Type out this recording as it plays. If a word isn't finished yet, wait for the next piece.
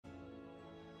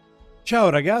Ciao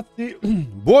ragazzi,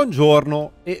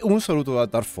 buongiorno e un saluto da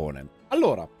Tharfone.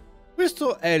 Allora,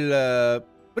 questo è il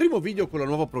primo video con la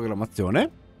nuova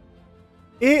programmazione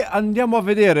e andiamo a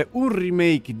vedere un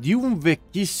remake di un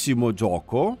vecchissimo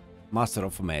gioco, Master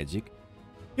of Magic,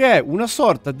 che è una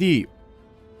sorta di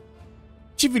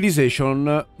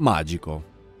Civilization magico.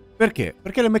 Perché?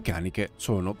 Perché le meccaniche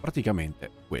sono praticamente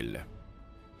quelle.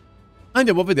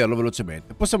 Andiamo a vederlo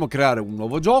velocemente. Possiamo creare un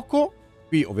nuovo gioco.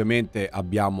 Qui ovviamente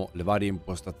abbiamo le varie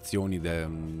impostazioni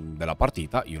della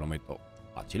partita. Io lo metto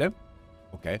facile.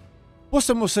 Ok.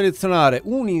 Possiamo selezionare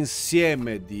un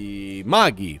insieme di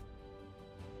maghi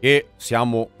che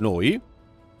siamo noi.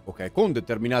 Ok. Con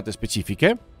determinate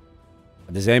specifiche.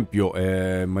 Ad esempio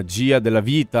magia della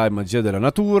vita e magia della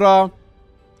natura.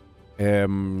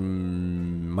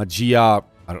 Magia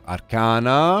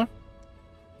arcana.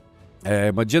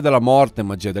 Magia della morte,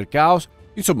 magia del caos.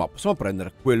 Insomma, possiamo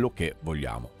prendere quello che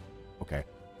vogliamo. Ok.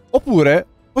 Oppure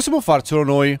possiamo farcelo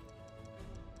noi,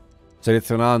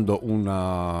 selezionando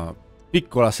una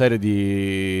piccola serie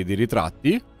di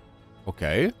ritratti.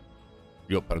 Ok.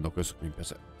 Io prendo questo che mi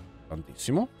piace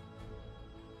tantissimo.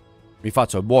 Mi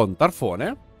faccio il buon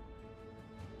Tharfone.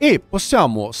 E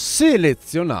possiamo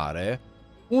selezionare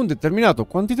un determinato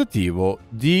quantitativo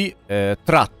di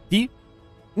tratti.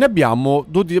 Ne abbiamo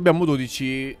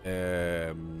 12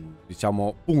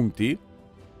 diciamo punti,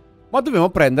 ma dobbiamo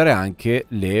prendere anche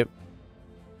le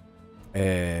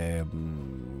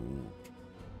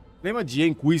magie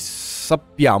in cui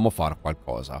sappiamo fare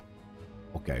qualcosa.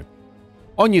 Ok.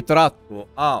 Ogni tratto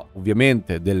ha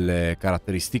ovviamente delle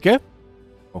caratteristiche.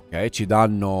 Ok, ci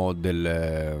danno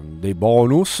dei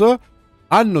bonus,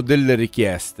 hanno delle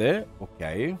richieste.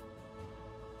 Ok.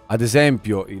 Ad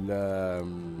esempio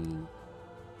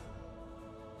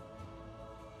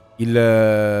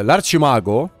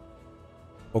l'arcimago,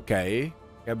 ok, che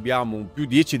abbiamo un più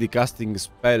 10 di casting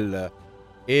spell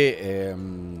e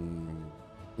un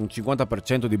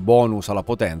 50% di bonus alla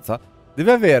potenza,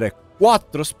 deve avere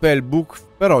 4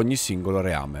 spellbook per ogni singolo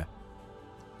reame.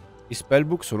 I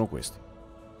spellbook sono questi.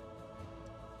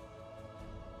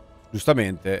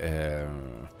 Giustamente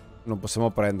non possiamo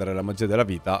prendere la magia della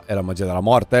vita e la magia della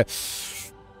morte.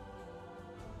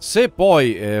 Se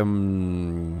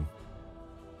poi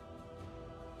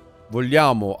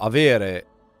vogliamo avere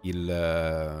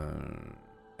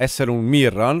essere un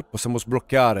Mirran, possiamo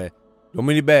sbloccare gli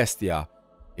uomini bestia,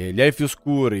 gli elfi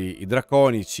oscuri, i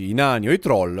draconici, i nani o i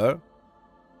troll.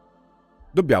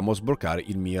 Dobbiamo sbloccare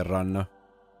il Mirran,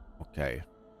 ok,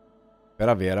 per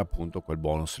avere appunto quel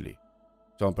bonus lì.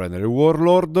 Possiamo prendere il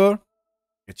Warlord,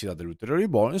 che ci dà degli ulteriori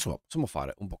bonus. Insomma, possiamo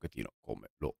fare un pochettino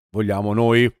come lo vogliamo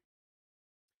noi.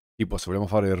 Tipo, se vogliamo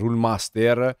fare il Rule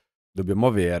Master, dobbiamo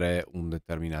avere un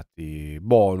determinati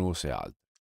bonus e altro.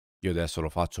 Io adesso lo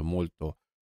faccio molto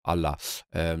alla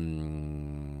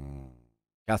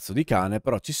cazzo di cane,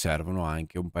 però ci servono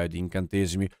anche un paio di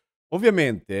incantesimi.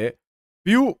 Ovviamente,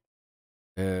 più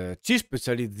ci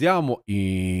specializziamo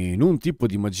in un tipo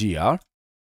di magia,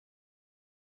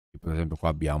 tipo ad esempio qua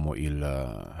abbiamo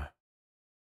il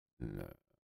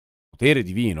potere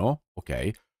divino,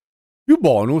 ok? Più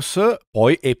bonus,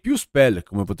 poi, e più spell,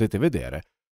 come potete vedere,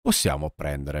 possiamo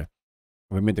prendere.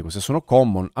 Ovviamente queste sono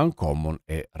common, uncommon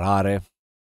e rare.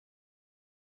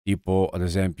 Tipo, ad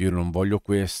esempio, io non voglio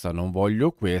questa, non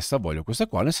voglio questa, voglio questa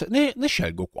qua, ne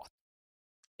scelgo 4.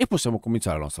 E possiamo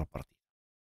cominciare la nostra partita.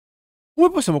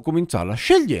 Come possiamo cominciarla?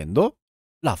 Scegliendo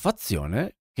la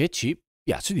fazione che ci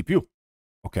piace di più.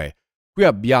 Ok, qui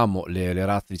abbiamo le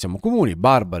razze, diciamo, comuni: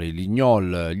 barbari, gli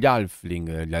gnoll, gli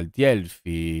halfling, gli alti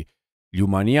elfi, gli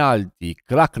umani alti,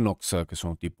 Kraknox, che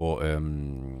sono tipo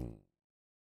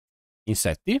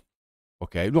insetti,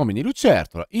 ok, gli uomini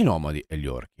lucertola, i nomadi e gli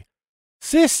orchi.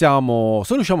 Se riusciamo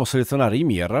a selezionare i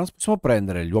Mirrans, possiamo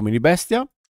prendere gli uomini bestia,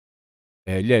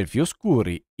 gli elfi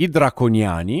oscuri, i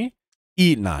draconiani,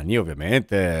 i nani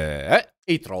ovviamente,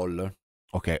 e i troll.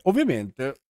 Ok,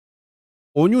 ovviamente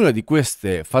ognuna di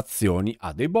queste fazioni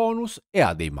ha dei bonus e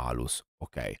ha dei malus.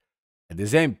 Ok, ad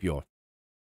esempio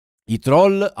i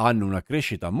troll hanno una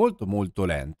crescita molto molto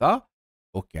lenta.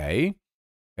 Ok,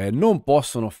 non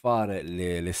possono fare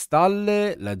le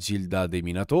stalle, la gilda dei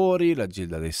minatori, la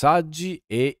gilda dei saggi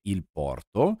e il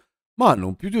porto, ma hanno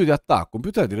un più 2 di attacco, un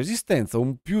più 3 di resistenza,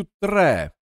 un più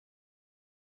 3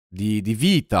 di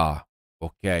vita,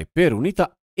 ok, per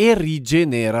unità e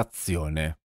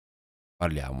rigenerazione.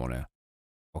 Parliamone,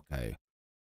 ok.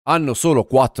 Hanno solo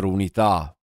 4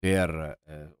 unità per...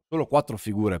 solo 4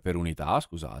 figure per unità,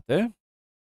 scusate.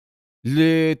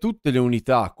 Tutte le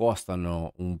unità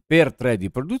costano un per 3 di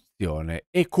produzione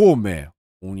e come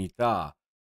unità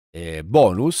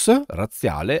bonus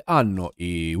razziale hanno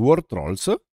i War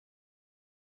Trolls,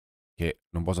 che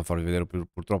non posso farvi vedere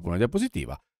purtroppo una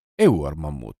diapositiva, e War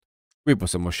Mammut. Qui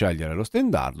possiamo scegliere lo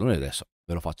standard, noi adesso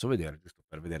ve lo faccio vedere, giusto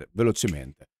per vedere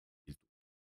velocemente.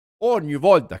 Ogni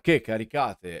volta che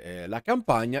caricate la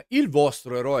campagna, il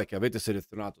vostro eroe che avete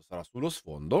selezionato sarà sullo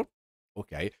sfondo,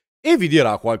 ok? E vi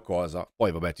dirà qualcosa.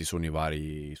 Poi vabbè ci sono i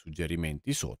vari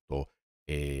suggerimenti sotto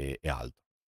e altro.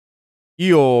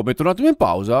 Io metto un attimo in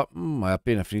pausa, ma è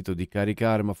appena finito di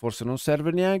caricare, ma forse non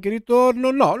serve neanche il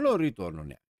ritorno. No, non ritorno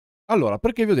neanche. Allora,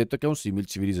 perché vi ho detto che è un simil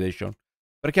civilization?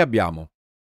 Perché abbiamo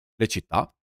le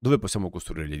città, dove possiamo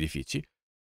costruire gli edifici,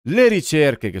 le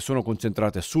ricerche che sono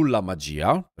concentrate sulla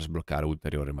magia, per sbloccare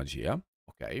ulteriore magia,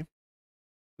 ok?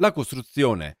 La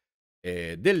costruzione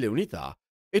delle unità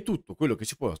e tutto quello che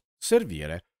ci può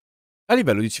servire a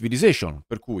livello di civilization,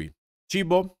 per cui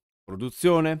cibo,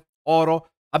 produzione, oro,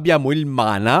 abbiamo il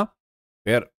mana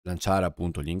per lanciare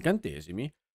appunto gli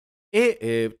incantesimi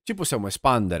e ci possiamo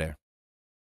espandere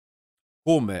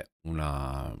come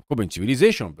in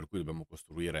civilization, per cui dobbiamo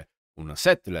costruire un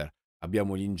settler,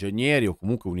 abbiamo gli ingegneri o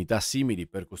comunque unità simili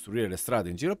per costruire le strade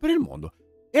in giro per il mondo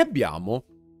e abbiamo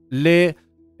le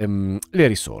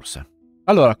risorse.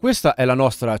 Allora, questa è la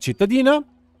nostra cittadina.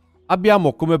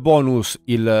 Abbiamo come bonus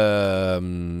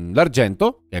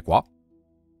l'argento, che è qua.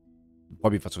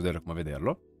 Poi vi faccio vedere come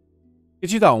vederlo. Che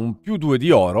ci dà un +2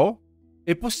 di oro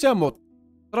e possiamo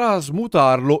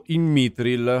trasmutarlo in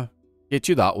mithril, che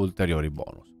ci dà ulteriori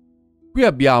bonus. Qui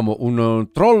abbiamo un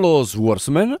trollo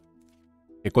swordsman,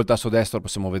 e col tasto destro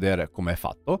possiamo vedere come è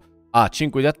fatto. Ha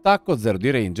 5 di attacco, 0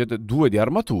 di ranged, 2 di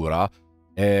armatura,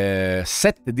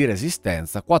 7 di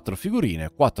resistenza, 4 figurine,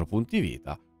 4 punti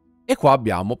vita. E qua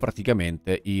abbiamo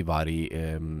praticamente le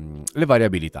varie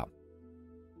abilità.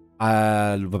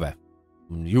 Vabbè,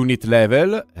 unit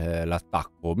level,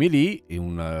 l'attacco melee,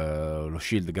 lo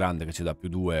shield grande che ci dà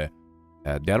 +2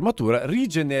 di armatura,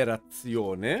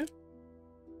 rigenerazione,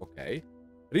 ok,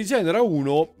 rigenera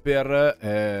 1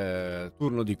 per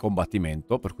turno di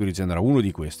combattimento, per cui rigenera 1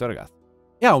 di questo, ragazzi,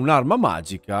 e ha un'arma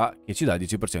magica che ci dà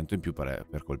 10% in più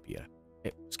per colpire,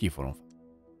 e schifo non fa.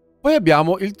 Poi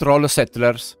abbiamo il troll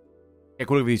settlers, che è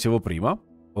quello che vi dicevo prima,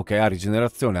 ok, ha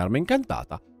rigenerazione, arma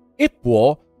incantata, e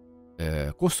può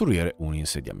costruire un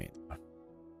insediamento.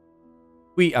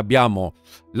 Qui abbiamo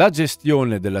la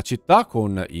gestione della città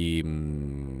con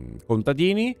i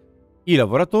contadini, i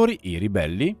lavoratori, i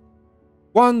ribelli,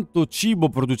 quanto cibo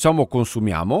produciamo o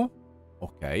consumiamo,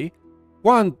 ok,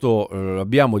 quanto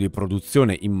abbiamo di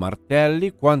produzione in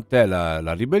martelli, quant'è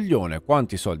la ribellione,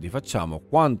 quanti soldi facciamo,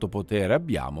 quanto potere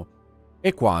abbiamo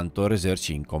e quanto research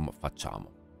income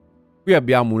facciamo. Qui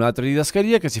abbiamo un'altra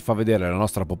didascalia che ci fa vedere la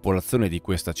nostra popolazione di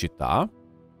questa città,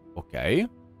 ok.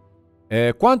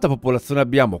 Quanta popolazione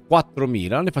abbiamo?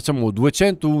 4.000, ne facciamo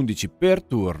 211 per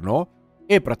turno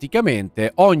e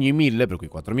praticamente ogni 1.000, per cui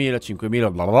 4.000, 5.000, bla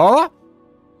bla bla,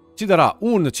 ci darà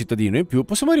un cittadino in più.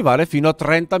 Possiamo arrivare fino a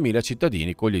 30.000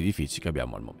 cittadini con gli edifici che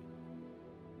abbiamo al momento.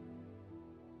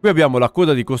 Qui abbiamo la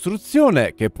coda di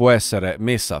costruzione che può essere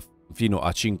messa fino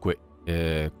a 5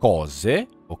 cose,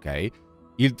 ok?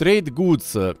 Il trade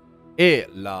goods e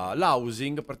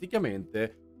l'housing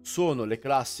praticamente sono le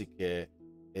classiche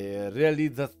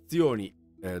realizzazioni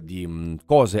di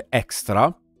cose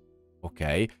extra,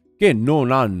 ok, che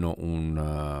non hanno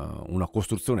una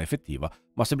costruzione effettiva,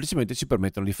 ma semplicemente ci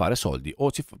permettono di fare soldi o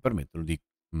ci permettono di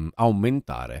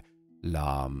aumentare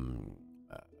la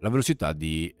velocità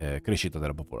di crescita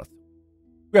della popolazione.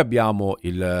 Qui abbiamo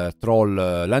il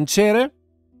troll lanciere,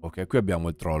 ok, qui abbiamo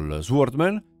il troll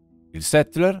swordman, il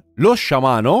settler, lo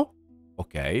sciamano,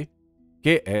 ok,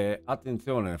 che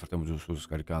attenzione, nel frattempo sto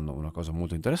scaricando una cosa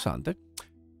molto interessante,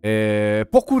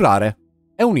 può curare,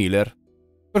 è un healer,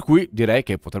 per cui direi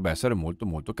che potrebbe essere molto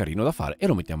molto carino da fare e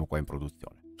lo mettiamo qua in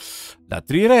produzione. La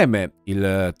trireme,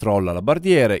 il troll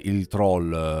alabardiere, il troll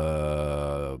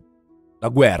la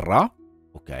guerra,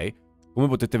 ok, come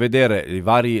potete vedere le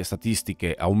varie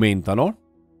statistiche aumentano,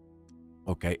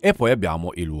 ok, e poi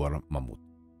abbiamo il war mammut.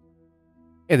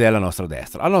 Ed è la nostra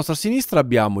destra. Alla nostra sinistra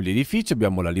abbiamo gli edifici,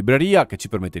 abbiamo la libreria che ci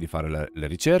permette di fare le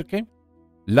ricerche,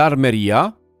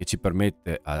 l'armeria che ci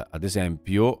permette ad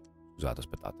esempio, scusate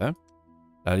aspettate,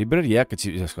 la libreria che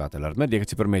ci, scusate, l'armeria che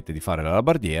ci permette di fare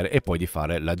l'alabardiere e poi di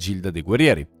fare la gilda dei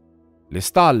guerrieri, le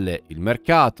stalle, il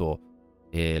mercato,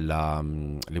 e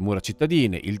le mura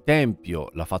cittadine, il tempio,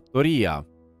 la fattoria,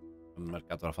 il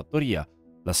mercato, la fattoria,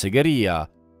 la segheria,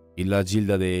 la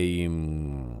gilda dei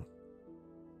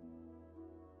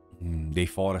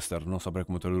forester, non saprei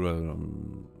come tradurre,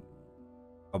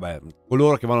 vabbè,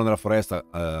 coloro che vanno nella foresta,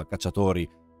 cacciatori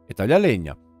e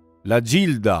taglialegna, la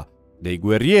gilda dei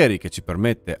guerrieri che ci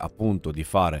permette appunto di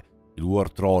fare il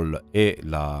war troll e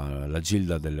la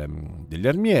gilda degli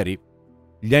armieri,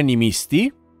 gli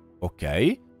animisti,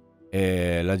 ok,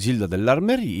 la gilda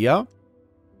dell'armeria,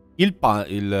 il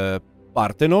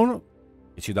Parthenon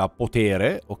che ci dà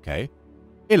potere, ok,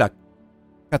 e la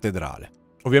cattedrale.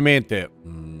 Ovviamente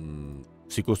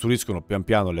si costruiscono pian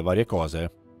piano le varie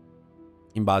cose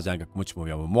in base anche a come ci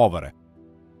muoviamo a muovere.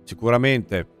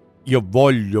 Sicuramente io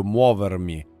voglio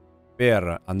muovermi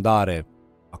per andare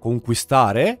a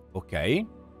conquistare, ok?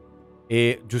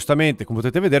 E giustamente, come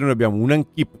potete vedere, noi abbiamo un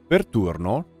unkeep per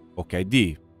turno, ok,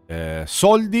 di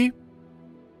soldi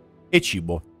e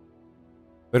cibo.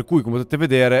 Per cui, come potete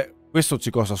vedere, questo ci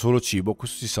costa solo cibo,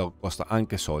 questo ci costa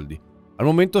anche soldi. Al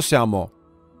momento siamo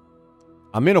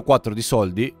a meno 4 di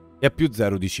soldi e a più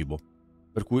 0 di cibo.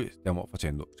 Per cui stiamo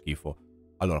facendo schifo.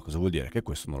 Allora, cosa vuol dire? Che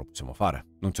questo non lo possiamo fare.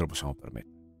 Non ce lo possiamo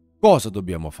permettere. Cosa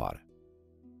dobbiamo fare?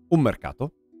 Un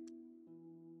mercato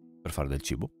per fare del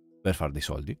cibo, per fare dei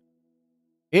soldi,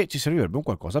 e ci servirebbe un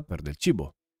qualcosa per del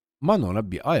cibo. Ma non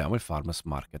abbiamo il farmers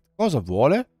market. Cosa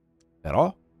vuole?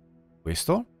 Però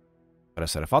questo, per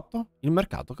essere fatto, il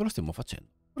mercato che lo stiamo facendo.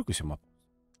 Per cui siamo a posto.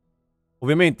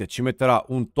 Ovviamente ci metterà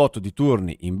un tot di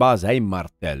turni in base ai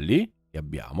martelli che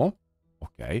abbiamo.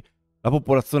 Ok. La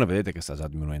popolazione vedete che sta già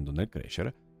diminuendo nel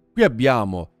crescere. Qui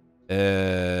abbiamo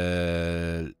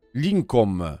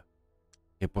l'income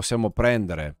che possiamo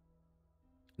prendere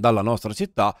dalla nostra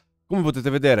città. Come potete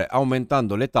vedere,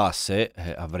 aumentando le tasse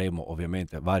avremo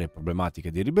ovviamente varie problematiche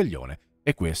di ribellione,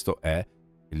 e questo è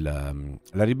la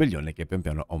ribellione che pian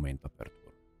piano aumenta per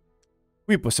turno.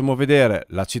 Qui possiamo vedere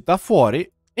la città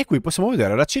fuori e qui possiamo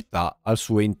vedere la città al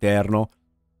suo interno.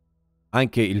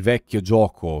 Anche il vecchio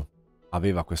gioco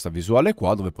aveva questa visuale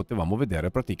qua, dove potevamo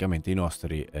vedere praticamente i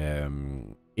nostri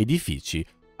edifici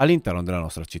all'interno della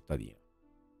nostra cittadina.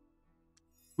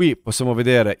 Qui possiamo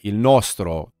vedere il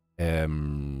nostro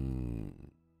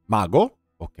mago,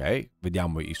 ok?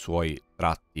 Vediamo i suoi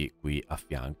tratti qui a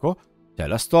fianco. C'è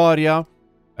la storia,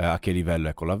 a che livello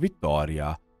è con la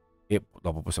vittoria, e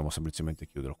dopo possiamo semplicemente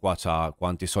chiuderlo. Qua c'ha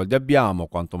quanti soldi abbiamo,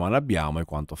 quanto mana abbiamo e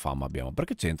quanto fama abbiamo,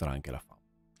 perché c'entra anche la fama.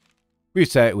 Qui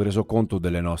c'è un resoconto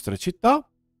delle nostre città,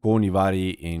 con i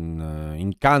vari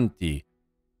incanti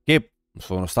che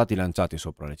sono stati lanciati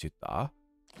sopra le città.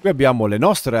 Qui abbiamo le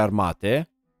nostre armate,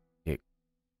 che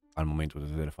al momento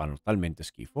potete vedere fanno talmente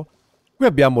schifo. Qui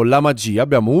abbiamo la magia,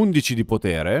 abbiamo 11 di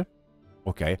potere,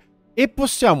 ok? E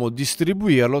possiamo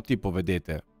distribuirlo, tipo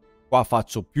vedete, qua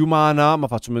faccio più mana ma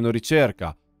faccio meno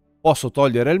ricerca. Posso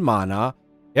togliere il mana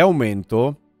e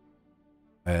aumento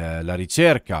la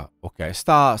ricerca, ok?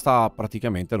 Sta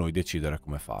praticamente a noi decidere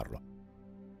come farlo.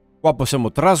 Qua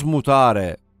possiamo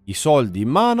trasmutare i soldi in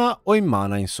mana o in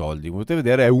mana in soldi. Come potete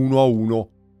vedere è 1 a 1.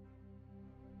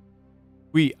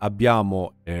 Qui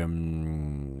abbiamo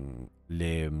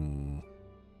le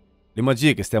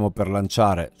magie che stiamo per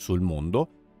lanciare sul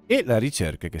mondo e le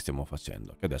ricerche che stiamo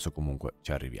facendo, che adesso comunque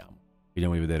ci arriviamo.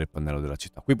 Vediamo di vedere il pannello della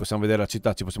città. Qui possiamo vedere la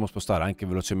città, ci possiamo spostare anche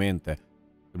velocemente,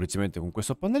 semplicemente con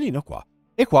questo pannellino qua.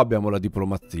 E qua abbiamo la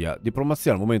diplomazia.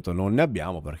 Diplomazia al momento non ne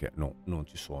abbiamo perché non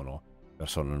ci sono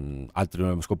persone, altri non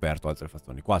abbiamo scoperto, altre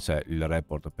fazioni. Qua c'è il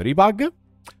report per i bug.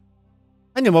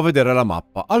 Andiamo a vedere la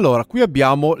mappa. Allora, qui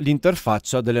abbiamo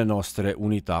l'interfaccia delle nostre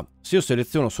unità. Se io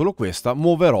seleziono solo questa,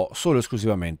 muoverò solo e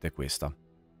esclusivamente questa.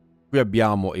 Qui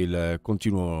abbiamo il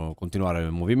continuare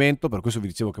il movimento, per questo vi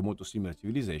dicevo che è molto simile a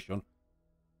Civilization.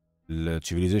 Il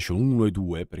Civilization 1 e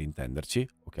 2 per intenderci,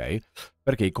 ok?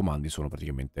 Perché i comandi sono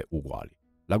praticamente uguali.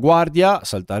 La guardia,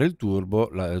 saltare il turno,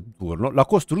 la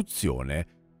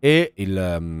costruzione e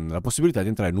la possibilità di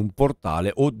entrare in un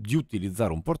portale o di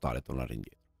utilizzare un portale e tornare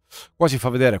indietro. Qua ci fa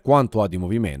vedere quanto ha di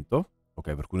movimento,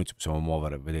 ok? Per cui noi ci possiamo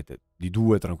muovere, vedete, di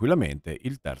 2 tranquillamente.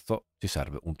 Il terzo ci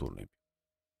serve un turno in più.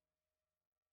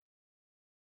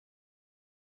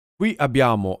 Qui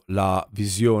abbiamo la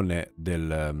visione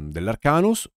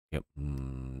dell'Arcanus, che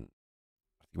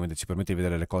praticamente ci permette di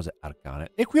vedere le cose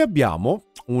arcane. E qui abbiamo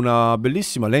una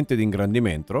bellissima lente di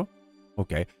ingrandimento,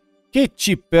 ok? Che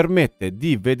ci permette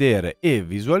di vedere e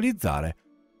visualizzare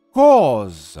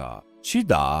cosa ci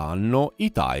danno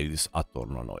i tiles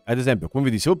attorno a noi. Ad esempio, come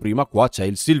vi dicevo prima, qua c'è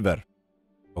il silver,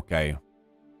 ok?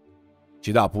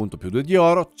 Ci dà appunto più 2 di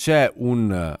oro. C'è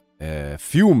un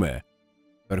fiume,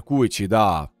 per cui ci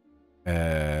dà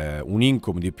un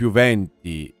income di più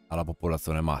 20 alla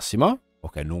popolazione massima,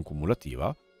 ok, non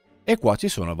cumulativa. E qua ci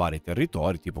sono vari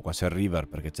territori, tipo qua c'è il river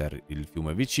perché c'è il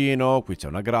fiume vicino, qui c'è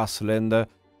una grassland,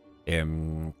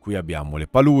 qui abbiamo le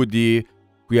paludi,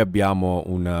 qui abbiamo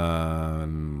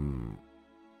un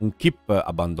keep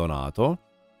abbandonato,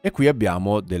 E qui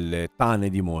abbiamo delle tane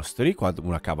di mostri, qua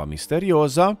una cava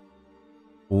misteriosa,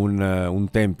 un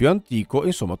tempio antico,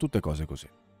 insomma tutte cose così.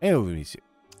 E io mi dici,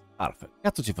 perfetto,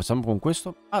 cazzo ci facciamo con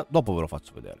questo? Ah, dopo ve lo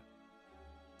faccio vedere.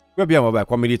 Qui abbiamo, vabbè,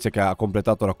 qua mi dice che ha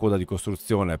completato la coda di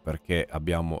costruzione perché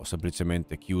abbiamo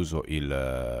semplicemente chiuso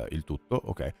il tutto,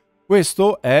 ok.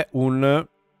 Questo è un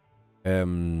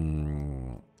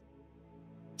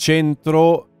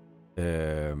centro,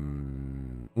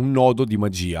 un nodo di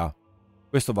magia.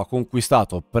 Questo va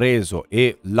conquistato, preso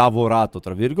e lavorato,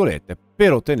 tra virgolette,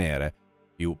 per ottenere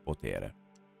più potere.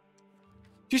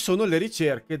 Ci sono le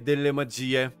ricerche delle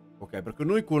magie, ok? Perché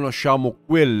noi conosciamo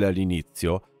quelle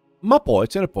all'inizio, ma poi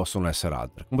ce ne possono essere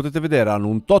altre. Come potete vedere hanno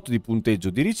un tot di punteggio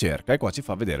di ricerca e qua ci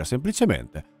fa vedere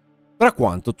semplicemente tra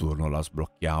quanto turno la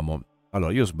sblocchiamo.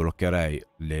 Allora io sbloccherei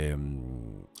le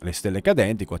stelle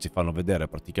cadenti, qua ci fanno vedere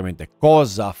praticamente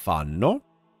cosa fanno,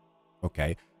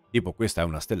 ok? Tipo questa è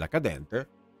una stella cadente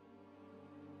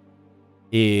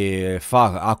e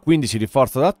ha 15 di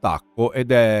forza d'attacco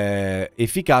ed è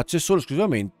efficace solo e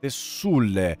esclusivamente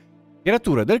sulle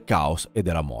creature del caos e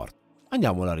della morte.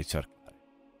 Andiamola a ricercare.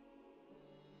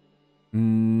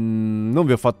 Non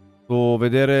vi ho fatto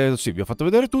vedere, sì, vi ho fatto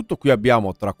vedere tutto. Qui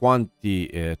abbiamo tra quanti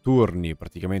turni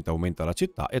praticamente aumenta la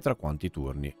città e tra quanti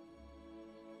turni.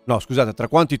 No, scusate, tra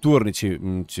quanti turni ci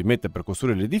mette per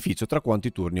costruire l'edificio, tra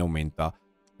quanti turni aumenta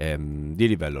di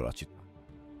livello la città.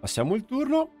 Passiamo il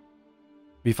turno.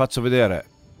 Vi faccio vedere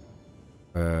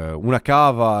una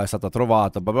cava è stata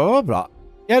trovata, bla bla bla bla,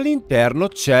 e all'interno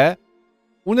c'è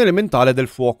un elementale del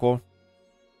fuoco.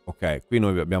 Ok, qui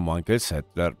noi abbiamo anche il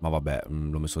settler, ma vabbè,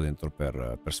 l'ho messo dentro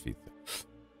per sfizio.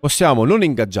 Possiamo non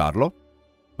ingaggiarlo.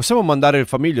 Possiamo mandare il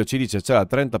famiglio, ci dice c'è il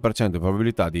 30% di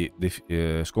probabilità di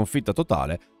sconfitta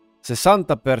totale,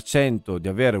 60% di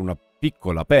avere una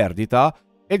piccola perdita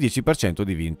e 10%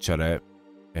 di vincere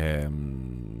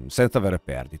senza avere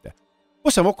perdite.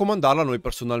 Possiamo comandarla noi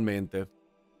personalmente.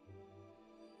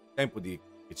 Tempo che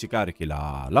ci carichi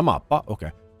la mappa.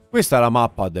 Ok. Questa è la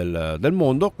mappa del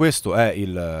mondo. Questo è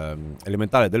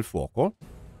l'elementale del fuoco.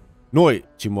 Noi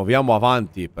ci muoviamo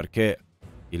avanti perché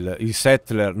il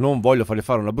settler non voglio fargli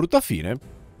fare una brutta fine.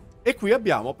 E qui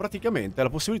abbiamo praticamente la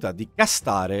possibilità di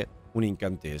castare un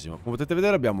incantesimo. Come potete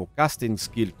vedere abbiamo casting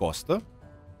skill cost.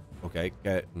 Ok, che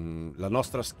è la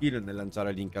nostra skill nel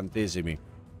lanciare gli incantesimi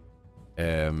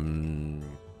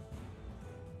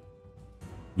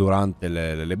durante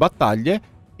le battaglie,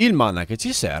 il mana che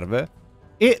ci serve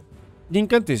e gli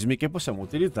incantesimi che possiamo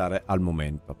utilizzare al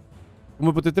momento.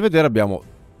 Come potete vedere abbiamo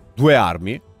due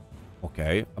armi,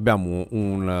 ok? Abbiamo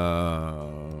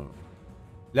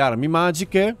le armi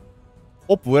magiche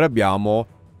oppure abbiamo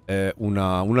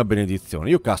una benedizione.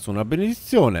 Io casto una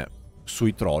benedizione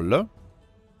sui troll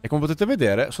e come potete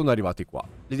vedere sono arrivati qua.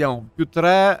 Gli diamo più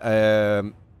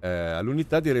 3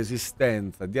 all'unità di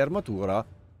resistenza di armatura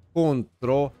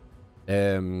contro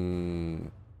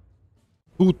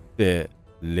tutte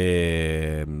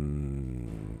le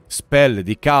spell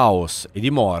di caos e di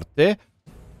morte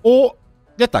o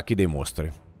gli attacchi dei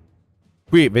mostri.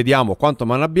 Qui vediamo quanto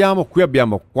mana abbiamo, qui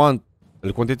abbiamo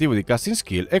il quantitativo di casting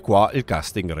skill e qua il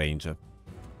casting range.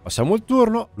 Passiamo il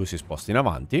turno, lui si sposta in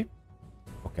avanti,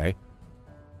 ok?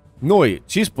 Noi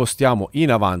ci spostiamo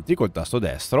in avanti col tasto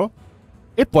destro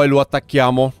e poi lo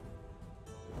attacchiamo.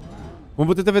 Come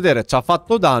potete vedere ci ha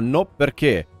fatto danno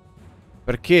perché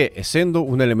essendo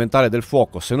un elementale del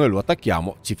fuoco, se noi lo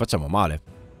attacchiamo ci facciamo male.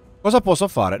 Cosa posso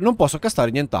fare? Non posso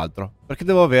castare nient'altro perché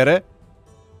devo avere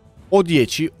o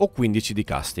 10 o 15 di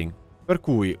casting. Per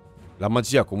cui la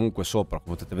magia comunque sopra,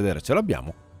 come potete vedere, ce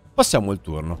l'abbiamo. Passiamo il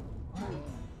turno.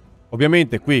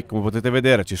 Ovviamente qui, come potete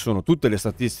vedere, ci sono tutte le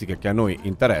statistiche che a noi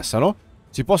interessano.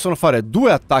 Si possono fare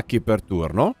 2 attacchi per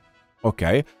turno.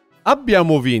 Ok.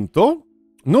 Abbiamo vinto.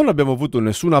 Non abbiamo avuto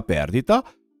nessuna perdita.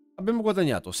 Abbiamo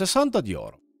guadagnato 60 di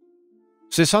oro.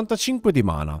 65 di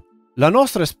mana. La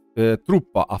nostra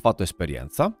truppa ha fatto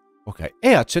esperienza. Ok.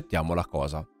 E accettiamo la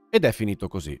cosa. Ed è finito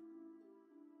così.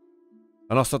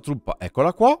 La nostra truppa,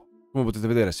 eccola qua. Come potete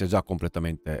vedere si è già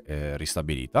completamente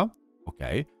ristabilita.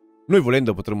 Ok. Noi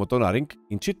volendo potremmo tornare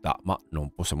in città, ma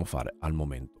non possiamo fare al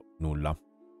momento nulla.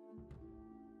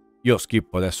 Io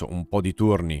skippo adesso un po' di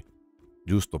turni,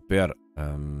 giusto per...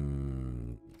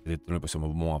 vedete, noi possiamo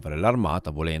muovere l'armata,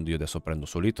 volendo io adesso prendo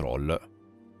solo i troll,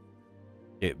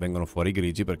 e vengono fuori i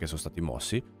grigi perché sono stati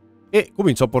mossi, e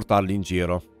comincio a portarli in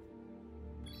giro.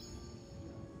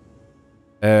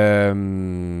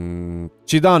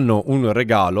 Ci danno un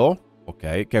regalo,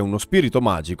 ok, che è uno spirito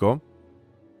magico.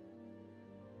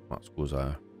 Ma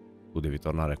scusa, tu devi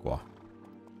tornare qua.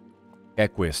 Che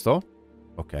è questo,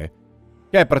 ok.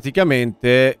 che è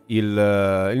praticamente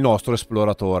il nostro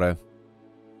esploratore.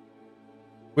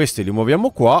 Questi li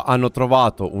muoviamo qua, hanno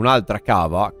trovato un'altra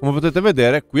cava. Come potete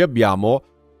vedere, qui abbiamo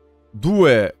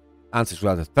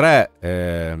tre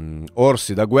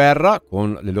orsi da guerra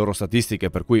con le loro statistiche,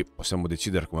 per cui possiamo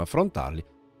decidere come affrontarli,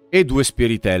 e 2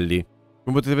 spiritelli.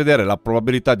 Come potete vedere, la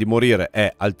probabilità di morire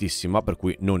è altissima, per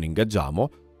cui non ingaggiamo.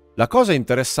 La cosa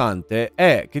interessante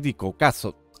è che dico,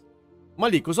 cazzo, ma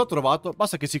lì cosa ho trovato?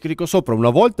 Basta che ci clicco sopra una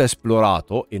volta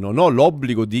esplorato e non ho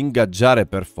l'obbligo di ingaggiare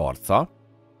per forza,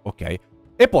 ok?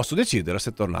 E posso decidere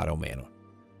se tornare o meno.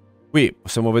 Qui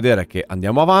possiamo vedere che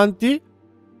andiamo avanti.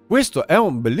 Questo è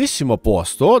un bellissimo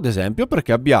posto, ad esempio,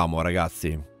 perché abbiamo,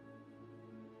 ragazzi,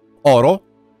 oro,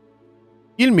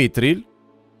 il mithril,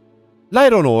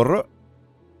 l'iron ore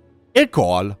e il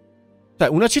coal. Cioè,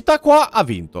 una città qua ha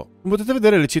vinto. Come potete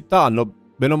vedere, le città hanno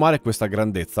bene o male questa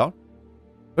grandezza,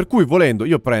 per cui, volendo,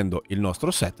 io prendo il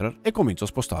nostro settler e comincio a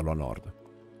spostarlo a nord.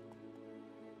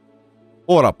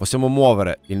 Ora possiamo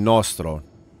muovere il nostro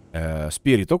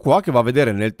spirito qua, che va a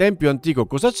vedere nel tempio antico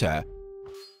cosa c'è.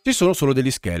 Ci sono solo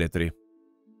degli scheletri.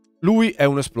 Lui è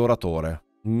un esploratore.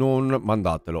 Non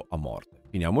mandatelo a morte.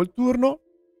 Finiamo il turno.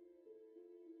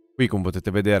 Qui, come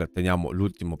potete vedere, teniamo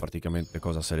l'ultimo praticamente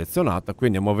cosa selezionata. Qui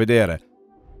andiamo a vedere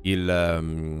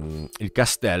il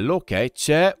castello. Ok,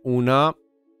 c'è un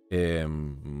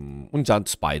giant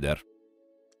spider.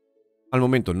 Al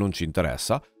momento non ci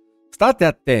interessa. State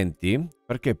attenti,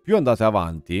 perché più andate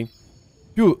avanti,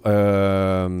 più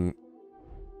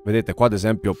vedete qua, ad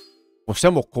esempio,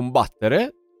 possiamo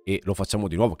combattere, e lo facciamo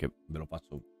di nuovo, che ve lo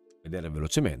faccio vedere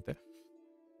velocemente.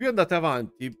 Più andate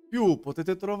avanti, più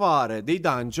potete trovare dei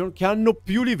dungeon che hanno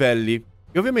più livelli.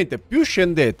 E ovviamente più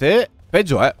scendete,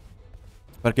 peggio è,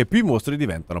 perché più i mostri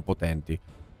diventano potenti.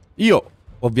 Io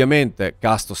ovviamente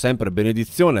casto sempre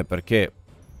benedizione, perché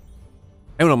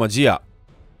è una magia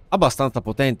abbastanza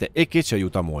potente e che ci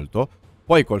aiuta molto.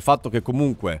 Poi col fatto che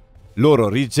comunque loro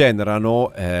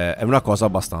rigenerano, è una cosa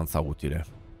abbastanza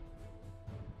utile.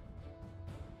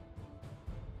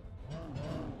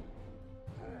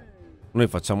 Noi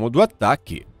facciamo 2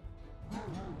 attacchi.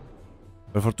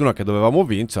 Per fortuna che dovevamo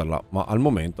vincerla, ma al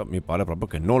momento mi pare proprio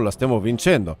che non la stiamo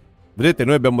vincendo. Vedete,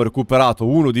 noi abbiamo recuperato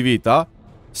 1 di vita,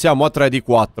 siamo a 3 di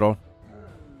 4.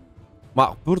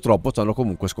 Ma purtroppo ci hanno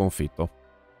comunque sconfitto.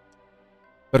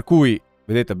 Per cui,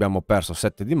 vedete, abbiamo perso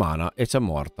 7 di mana e c'è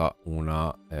morta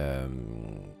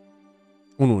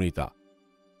un'unità.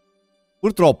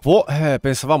 Purtroppo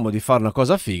pensavamo di fare una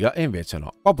cosa figa e invece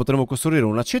no. Qua potremo costruire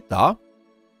una città.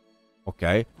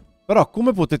 Ok, però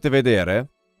come potete vedere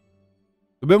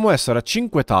dobbiamo essere a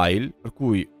 5 tile, per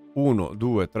cui 1,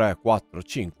 2, 3, 4,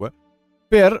 5,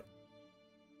 per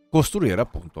costruire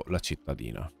appunto la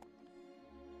cittadina.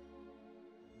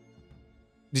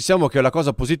 Diciamo che la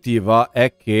cosa positiva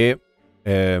è che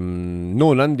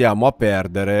non andiamo a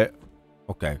perdere,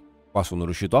 ok, qua sono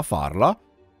riuscito a farla,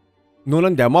 non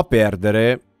andiamo a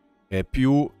perdere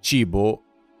più cibo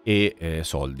e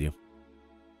soldi.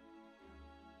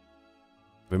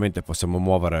 Ovviamente possiamo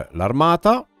muovere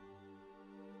l'armata.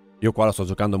 Io qua la sto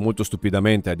giocando molto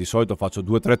stupidamente. Di solito faccio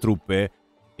 2-3 truppe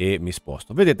e mi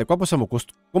sposto. Vedete, qua possiamo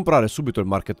comprare subito il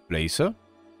marketplace,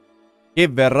 che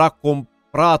verrà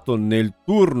comprato nel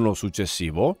turno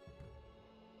successivo.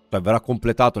 Cioè verrà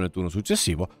completato nel turno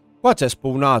successivo. Qua c'è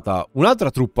spawnata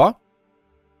un'altra truppa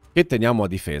che teniamo a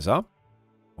difesa.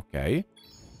 Ok.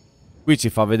 Qui ci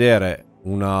fa vedere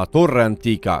una torre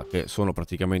antica, che sono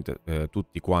praticamente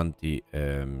tutti quanti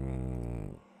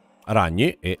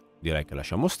ragni, e direi che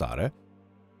lasciamo stare.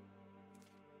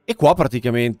 E qua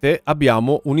praticamente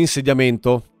abbiamo un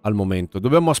insediamento al momento.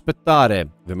 Dobbiamo aspettare,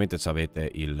 ovviamente avete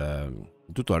il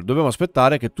tutorial, dobbiamo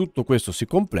aspettare che tutto questo si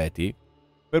completi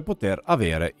per poter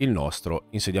avere il nostro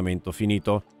insediamento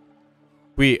finito.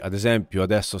 Qui ad esempio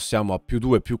adesso siamo a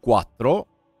 +2, +4,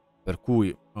 per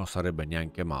cui non sarebbe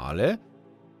neanche male.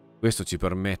 Questo ci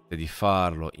permette di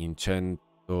farlo in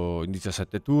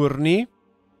 17 turni.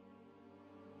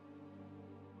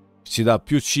 Ci dà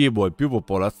più cibo e più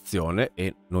popolazione,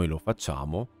 e noi lo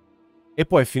facciamo. E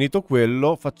poi finito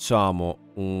quello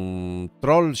facciamo un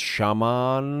troll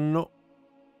sciamano.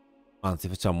 Anzi,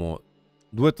 facciamo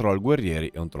 2 troll guerrieri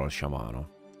e un troll sciamano.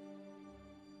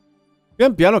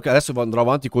 Pian piano, che adesso andrò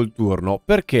avanti col turno,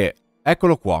 perché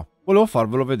eccolo qua. Volevo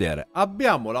farvelo vedere.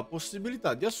 Abbiamo la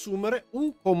possibilità di assumere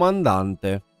un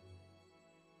comandante.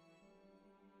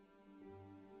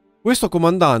 Questo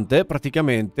comandante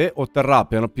praticamente otterrà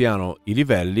piano piano i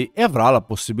livelli e avrà la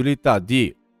possibilità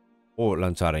di o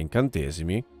lanciare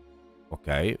incantesimi,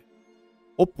 ok,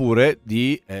 oppure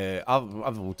di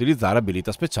utilizzare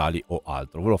abilità speciali o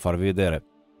altro. Volevo farvi vedere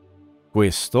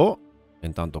questo.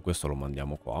 intanto questo lo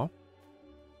mandiamo qua,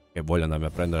 che voglio andarmi a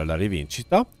prendere la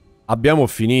rivincita. Abbiamo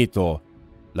finito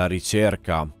la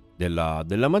ricerca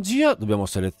della magia, dobbiamo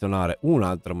selezionare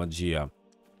un'altra magia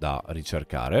da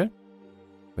ricercare.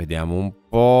 Vediamo un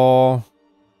po'.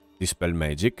 Dispel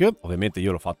Magic. Ovviamente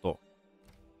io l'ho fatto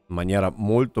in maniera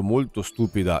molto molto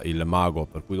stupida il mago,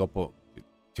 per cui dopo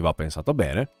ci va pensato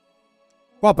bene.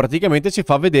 Qua praticamente ci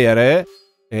fa vedere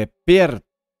per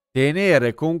tenere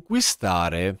e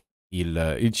conquistare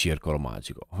il circolo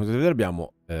magico. Come potete vedere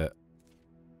abbiamo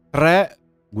 3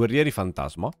 guerrieri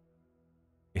fantasma,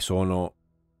 che sono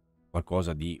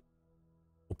qualcosa di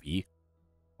OP,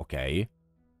 ok?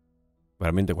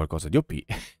 Veramente qualcosa di OP.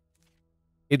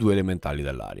 E 2 elementali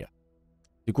dell'aria.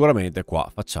 Sicuramente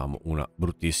qua facciamo una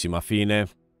bruttissima fine.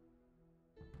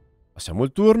 Passiamo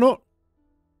il turno.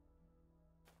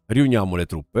 Riuniamo le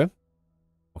truppe.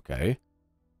 Ok.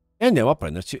 E andiamo a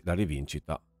prenderci la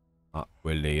rivincita a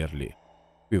quell'air lì.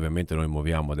 Qui ovviamente noi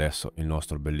muoviamo adesso il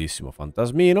nostro bellissimo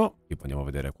fantasmino. Tipo andiamo a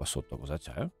vedere qua sotto cosa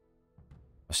c'è.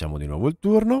 Passiamo di nuovo il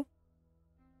turno.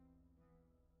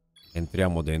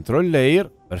 Entriamo dentro il lair,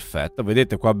 perfetto,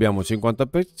 vedete qua abbiamo il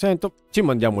 50%, ci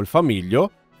mandiamo il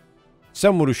famiglio,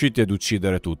 siamo riusciti ad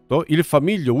uccidere tutto, il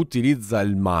famiglio utilizza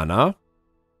il mana,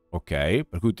 ok,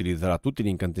 per cui utilizzerà tutti gli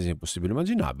incantesimi possibili e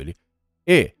immaginabili,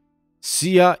 e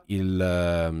sia il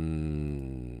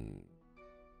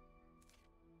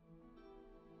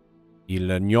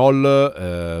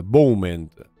Gnoll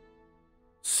Bowment,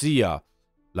 sia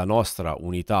la nostra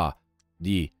unità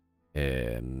di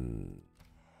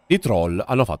troll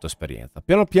hanno fatto esperienza.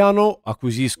 Piano piano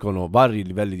acquisiscono vari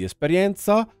livelli di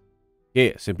esperienza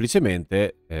che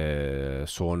semplicemente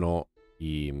sono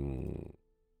i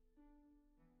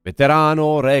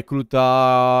veterano,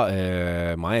 recluta,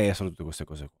 maestro, tutte queste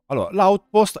cose qua. Allora,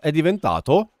 l'outpost è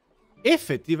diventato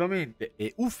effettivamente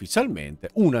e ufficialmente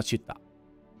una città.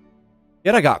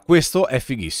 E raga, questo è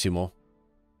fighissimo.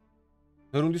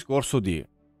 Per un discorso di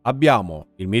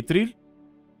abbiamo il Mithril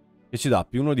che ci dà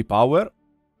 +1 di power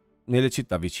nelle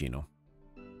città vicino,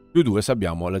 +2 se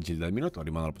abbiamo la gilda dei Minotauri,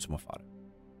 ma non la possiamo fare.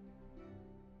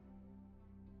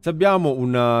 Se abbiamo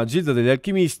una gilda degli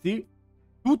alchimisti,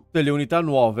 tutte le unità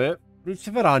nuove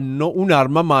riceveranno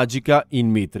un'arma magica in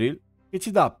Mithril che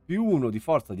ci dà +1 di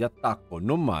forza di attacco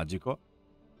non magico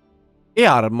e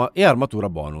armatura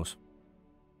bonus.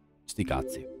 Sti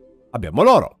cazzi. Abbiamo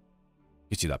l'oro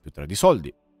che ci dà +3 di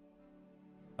soldi.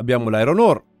 Abbiamo l'Iron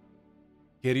Ore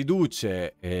che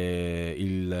riduce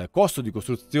il costo di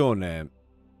costruzione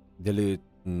delle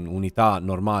unità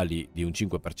normali di un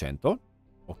 5%.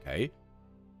 Ok.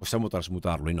 Possiamo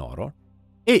trasmutarlo in oro.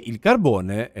 E il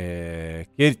carbone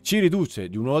che ci riduce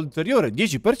di un ulteriore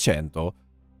 10%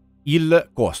 il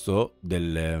costo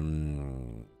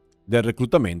del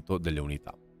reclutamento delle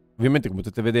unità. Ovviamente, come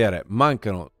potete vedere,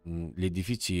 mancano gli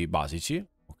edifici basici.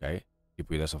 Ok.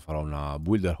 Tipo io adesso farò una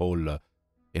Builder Hall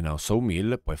e una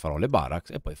Sawmill, poi farò le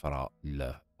barracks e poi farò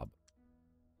il hub.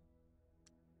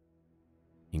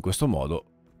 In questo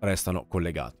modo restano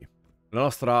collegati. La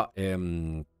nostra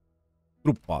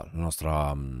truppa, la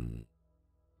nostra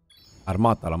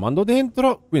armata la mando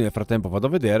dentro. Qui nel frattempo vado a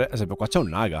vedere, ad esempio qua c'è un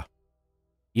Naga.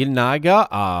 Il Naga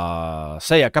ha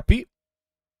 6 HP,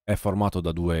 è formato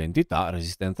da 2 entità,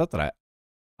 resistenza 3,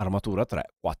 armatura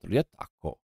 3, 4 di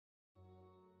attacco.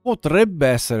 Potrebbe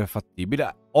essere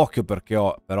fattibile, occhio perché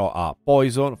però ha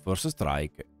Poison, First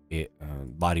Strike e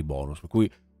vari bonus, per cui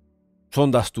sono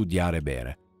da studiare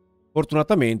bene.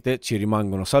 Fortunatamente ci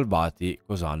rimangono salvati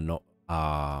cosa hanno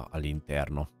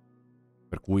all'interno,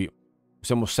 per cui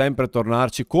possiamo sempre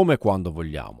tornarci come e quando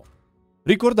vogliamo.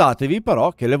 Ricordatevi però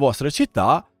che le vostre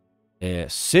città,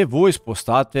 se voi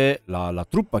spostate la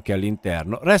truppa che è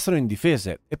all'interno, restano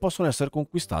indifese e possono essere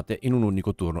conquistate in un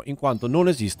unico turno, in quanto non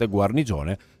esiste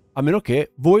guarnigione, a meno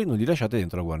che voi non li lasciate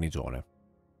dentro la guarnigione.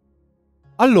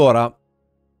 Allora,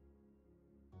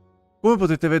 come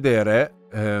potete vedere,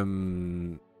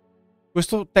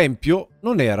 questo tempio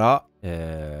non era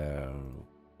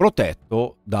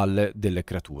protetto delle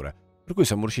creature, per cui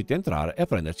siamo riusciti a entrare e a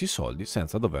prenderci i soldi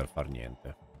senza dover fare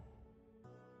niente.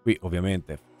 Qui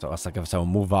ovviamente basta che facciamo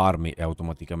move army e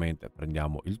automaticamente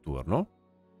prendiamo il turno.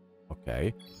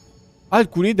 Ok.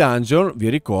 Alcuni dungeon, vi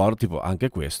ricordo, tipo anche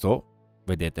questo,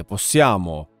 vedete,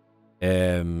 possiamo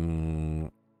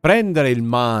prendere il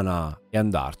mana e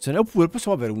andarcene, oppure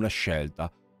possiamo avere una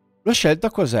scelta. La scelta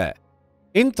cos'è?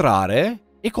 Entrare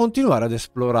e continuare ad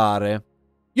esplorare.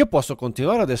 Io posso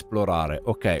continuare ad esplorare,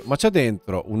 ok, ma c'è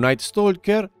dentro un Night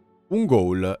Stalker, un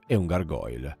Ghoul e un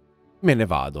Gargoyle. Me ne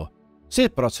vado. Se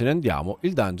però ce ne andiamo,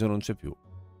 il dungeon non c'è più.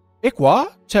 E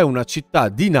qua c'è una città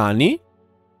di nani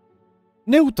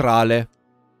neutrale.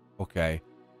 ok?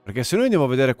 Perché se noi andiamo a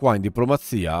vedere qua in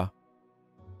diplomazia,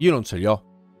 io non ce li ho.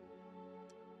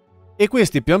 E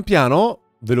questi pian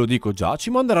piano, ve lo dico già, ci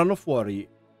manderanno fuori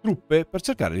truppe per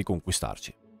cercare di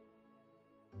conquistarci.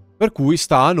 Per cui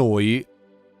sta a noi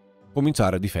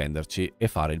cominciare a difenderci e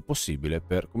fare il possibile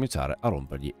per cominciare a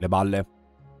rompergli le balle.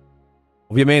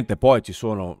 Ovviamente poi ci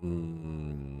sono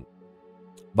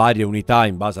varie unità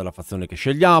in base alla fazione che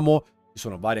scegliamo, ci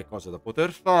sono varie cose da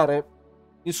poter fare.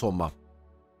 Insomma,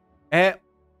 è,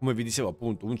 come vi dicevo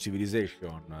appunto, un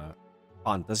Civilization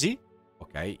fantasy,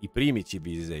 ok? I primi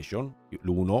Civilization,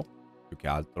 l'1 più che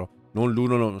altro, non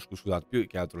l'1, scusate, più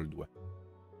che altro il 2.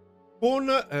 Con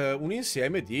un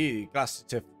insieme di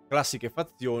classiche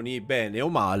fazioni, bene o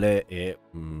male, e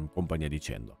compagnia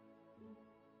dicendo.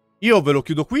 Io ve lo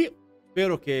chiudo qui,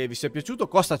 spero che vi sia piaciuto,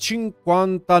 costa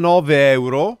 59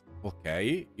 euro,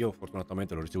 ok? Io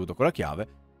fortunatamente l'ho ricevuto con la chiave.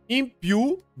 In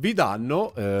più vi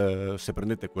danno, se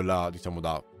prendete quella, diciamo,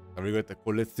 da, tra virgolette,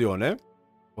 collezione,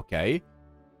 ok?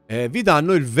 Vi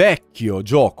danno il vecchio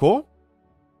gioco,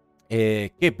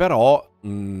 che però,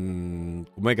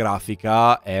 come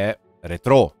grafica, è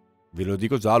retro. Ve lo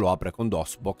dico già, lo apre con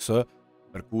DOSBox,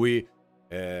 per cui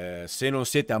se non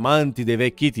siete amanti dei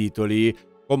vecchi titoli,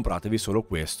 compratevi solo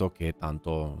questo, che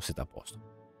tanto siete a posto.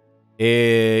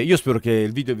 E io spero che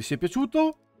il video vi sia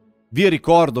piaciuto. Vi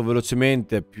ricordo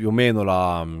velocemente più o meno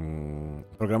la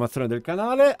programmazione del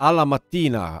canale. Alla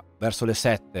mattina, verso le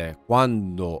 7,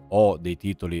 quando ho dei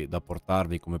titoli da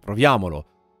portarvi come Proviamolo,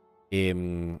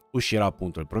 uscirà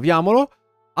appunto il Proviamolo.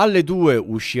 Alle 2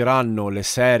 usciranno le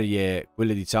serie,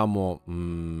 quelle diciamo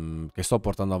che sto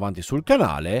portando avanti sul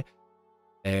canale,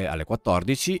 alle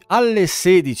 14. Alle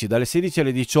 16, dalle 16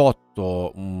 alle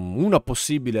 18, una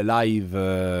possibile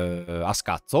live a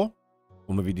scazzo.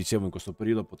 Come vi dicevo, in questo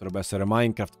periodo potrebbe essere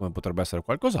Minecraft, come potrebbe essere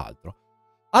qualcos'altro.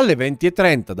 Alle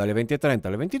 20:30, dalle 20:30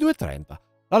 alle 22:30,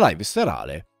 la live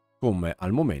serale, come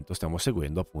al momento stiamo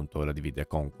seguendo appunto la Divide e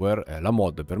Conquer, la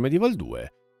mod per Medieval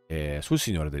 2 sul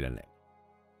Signore degli Anelli.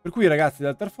 Per cui ragazzi,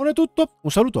 dal Tharfone è tutto, un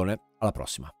salutone, alla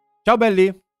prossima. Ciao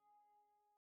belli!